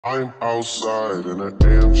I'm outside in an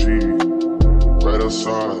AMG, right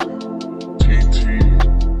outside, TT,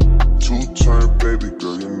 two-turn baby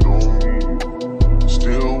girl, you know me,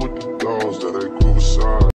 still with the dolls that I grew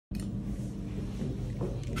beside.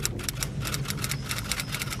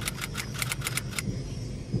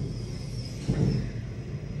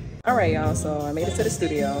 Alright y'all, so I made it to the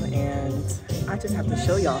studio and I just have to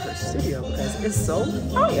show y'all her studio because it's so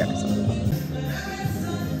fire.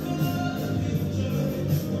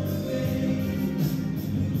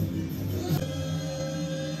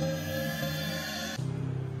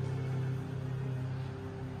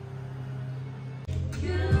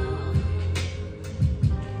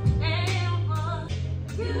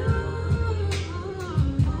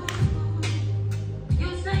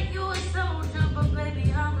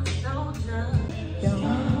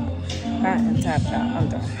 I am tapped out, I'm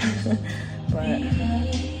done. But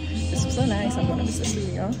this was so nice. I'm gonna miss the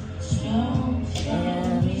studio.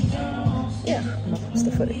 And yeah, I'm gonna post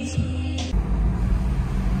the footage.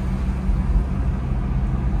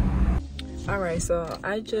 Alright, so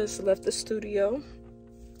I just left the studio.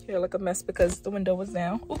 Here, like a mess because the window was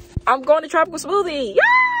down. Ooh, I'm going to Tropical Smoothie! Yeah!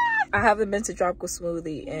 I haven't been to Tropical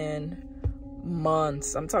Smoothie in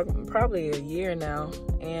months. I'm talking probably a year now.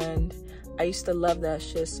 And I used to love that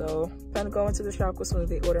shit, so I'm gonna go into the Tropical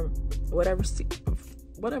Smoothie, order whatever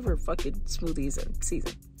fucking smoothies in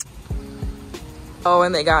season. Oh,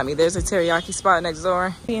 and they got me. There's a teriyaki spot next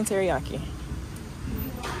door. Me and teriyaki.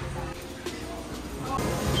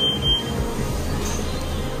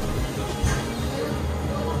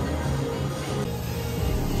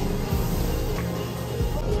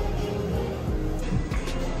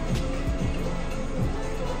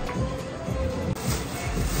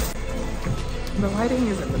 The lighting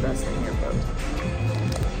isn't the best in here, but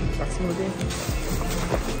that smoothie,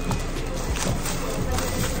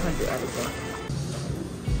 100 out of 10.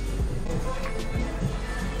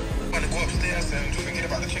 I'm gonna go upstairs and forget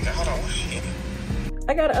about the chicken. Hold on, what's she?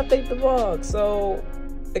 I gotta update the vlog, so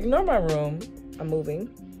ignore my room. I'm moving.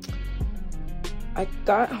 I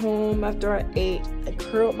got home after I ate. I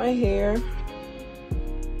curled my hair,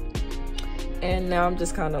 and now I'm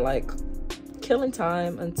just kind of like killing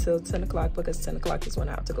time until 10 o'clock because 10 o'clock is when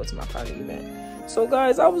I have to go to my private event. So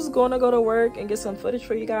guys, I was gonna go to work and get some footage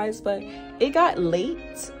for you guys, but it got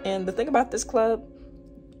late. And the thing about this club,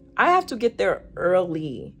 I have to get there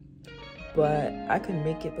early, but I couldn't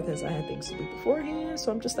make it because I had things to do beforehand.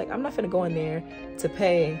 So I'm just like, I'm not gonna go in there to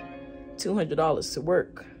pay $200 to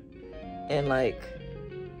work and like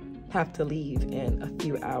have to leave in a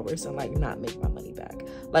few hours and like not make my money back.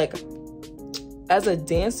 Like, as a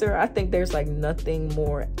dancer, I think there's like nothing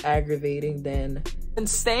more aggravating than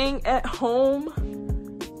staying at home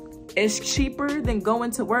is cheaper than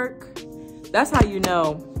going to work. That's how you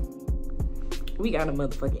know we got a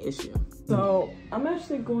motherfucking issue. So I'm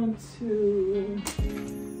actually going to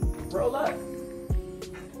roll up.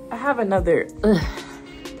 I have another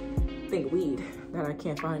thing of weed that I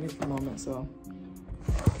can't find at the moment, so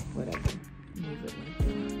whatever. Move it like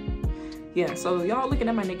that. Yeah, so y'all looking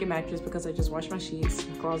at my naked mattress because I just washed my sheets,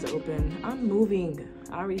 closet open. I'm moving.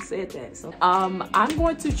 I already said that. So I'm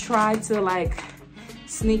going to try to like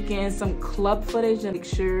sneak in some club footage and make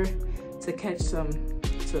sure to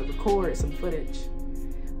record some footage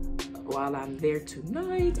while I'm there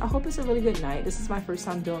tonight. I hope it's a really good night. This is my first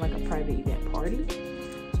time doing like a private event party.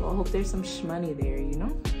 So I hope there's some shmoney there, you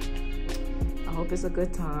know? I hope it's a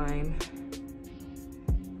good time.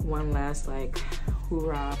 One last like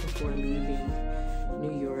hoorah before leaving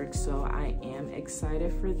New York, so I am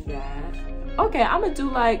excited for that. Okay, I'm gonna do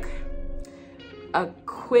like a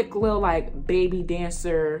quick little like baby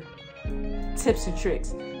dancer tips and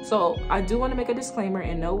tricks. So I do want to make a disclaimer: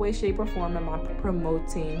 in no way, shape, or form am I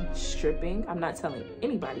promoting stripping. I'm not telling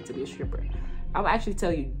anybody to be a stripper. I'll actually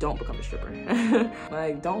tell you, don't become a stripper.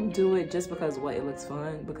 Like, don't do it just because what, it looks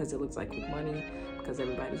fun, because it looks like quick money, because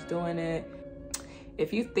everybody's doing it.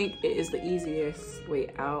 If you think it is the easiest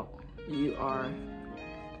way out, you are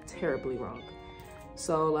terribly wrong.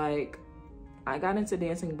 So like, I got into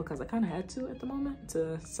dancing because I kind of had to at the moment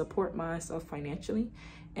to support myself financially,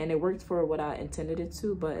 and it worked for what I intended it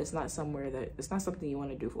to, but it's not something you want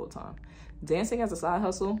to do full time. Dancing as a side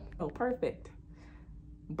hustle, oh, perfect.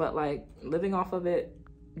 But like living off of it,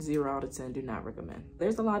 0 out of 10, do not recommend.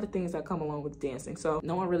 There's a lot of things that come along with dancing, so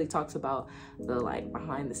no one really talks about the like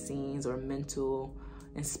behind the scenes or mental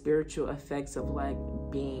and spiritual effects of like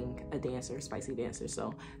being a dancer, a spicy dancer.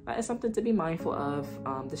 So that is something to be mindful of.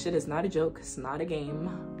 The shit is not a joke, it's not a game.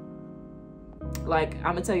 Like,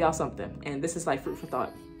 I'm gonna tell y'all something, and this is like fruit for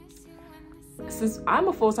thought. Since I'm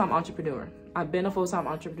a full-time entrepreneur, I've been a full-time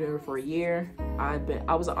entrepreneur for a year. I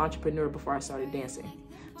was an entrepreneur before I started dancing.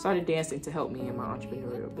 Started dancing to help me in my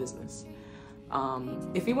entrepreneurial business.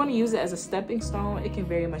 If you want to use it as a stepping stone, it can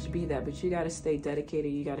very much be that, but you got to stay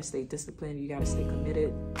dedicated. You got to stay disciplined. You got to stay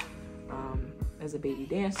committed. As a baby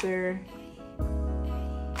dancer,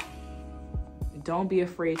 don't be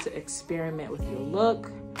afraid to experiment with your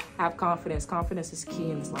look. Have confidence. Confidence is key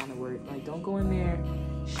in this line of work. Like, don't go in there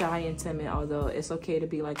shy and timid, although it's okay to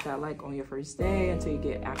be like that, like on your first day, until you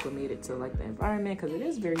get acclimated to like the environment, because it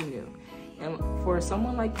is very new. And for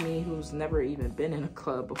someone like me who's never even been in a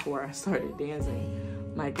club before I started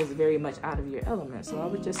dancing, like, it's very much out of your element. So I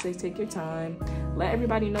would just say, take your time. Let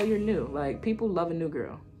everybody know you're new. Like, people love a new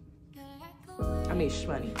girl. I mean,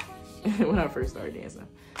 shmoney when I first started dancing.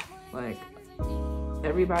 Like,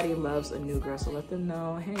 everybody loves a new girl, so let them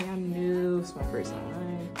know, hey, I'm new. It's my first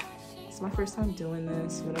time. It's my first time doing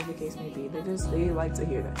this, whatever the case may be. They like to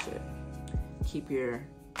hear that shit. Keep your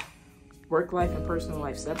work life and personal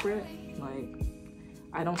life separate. Like,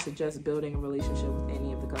 I don't suggest building a relationship with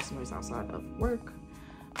any of the customers outside of work.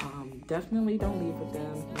 Definitely don't leave with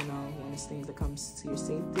them, you know, when it's things that comes to your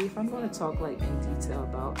safety. If I'm going to talk like in detail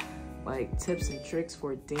about like tips and tricks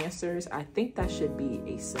for dancers, I think that should be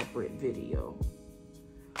a separate video,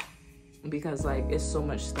 because like it's so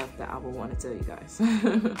much stuff that I would want to tell you guys.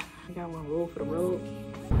 I got one rule for the road.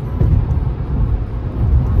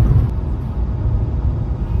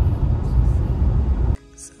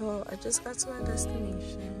 So I just got to my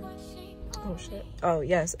destination. Oh shit. Oh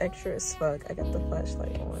yes, extra as fuck. I got the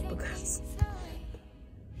flashlight on because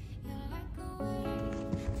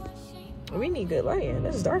we need good lighting.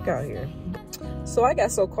 It's dark out here. So I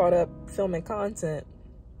got so caught up filming content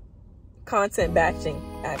batching,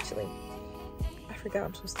 actually. I forgot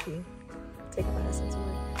I'm supposed to be taking my ass into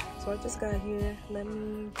work. So I just got here. Let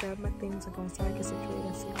me grab my things and go inside, get situated,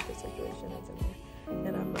 and see what the situation is in there.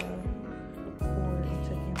 And I'm record and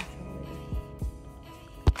check in with y'all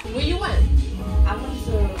later. Where you went? I went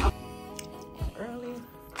to early.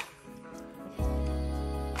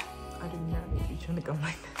 I do not need to be trying to go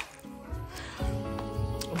like that.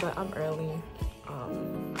 But I'm early.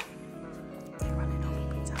 They running on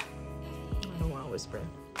BP time. I don't want to whisper.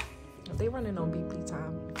 If they running on BP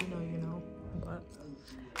time, if you know, you know. But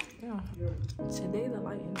yeah, today the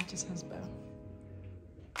lighting just has been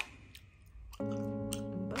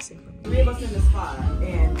busting for me. 3 of us in the spot,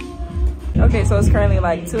 and okay, so it's currently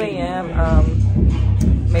like 2 a.m.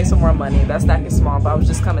 Made some more money. That stack is small, but I was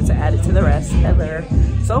just coming to add it to the rest. Ever.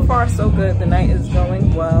 So far, so good. The night is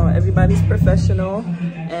going well. Everybody's professional,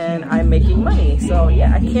 and I'm making money. So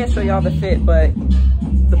yeah, I can't show y'all the fit, but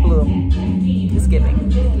the blue is giving.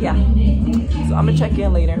 Yeah. So I'm gonna check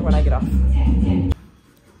in later when I get off.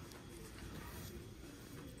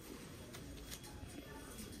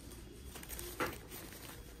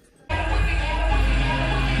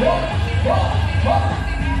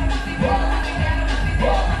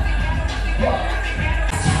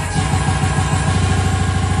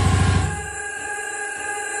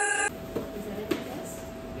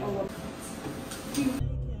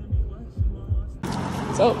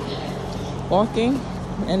 So, walking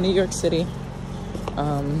in New York City,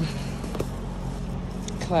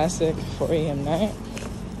 classic 4 a.m. night.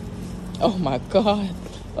 Oh my God.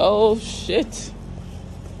 Oh shit.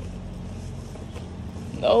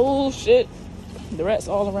 Oh shit. The rats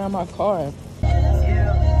all around my car.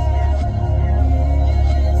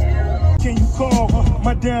 Can you call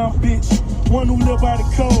my damn bitch? One who live by the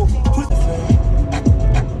code.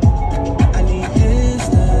 I need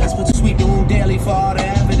business, but sweep the room daily for all the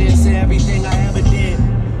evidence and everything I ever did.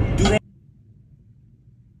 Do that.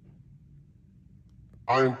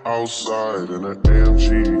 I'm outside in an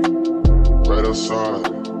AMG, right outside,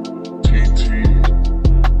 TT,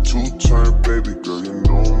 2-turn baby girl, you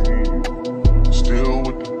know me. Still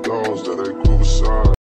with the dolls that I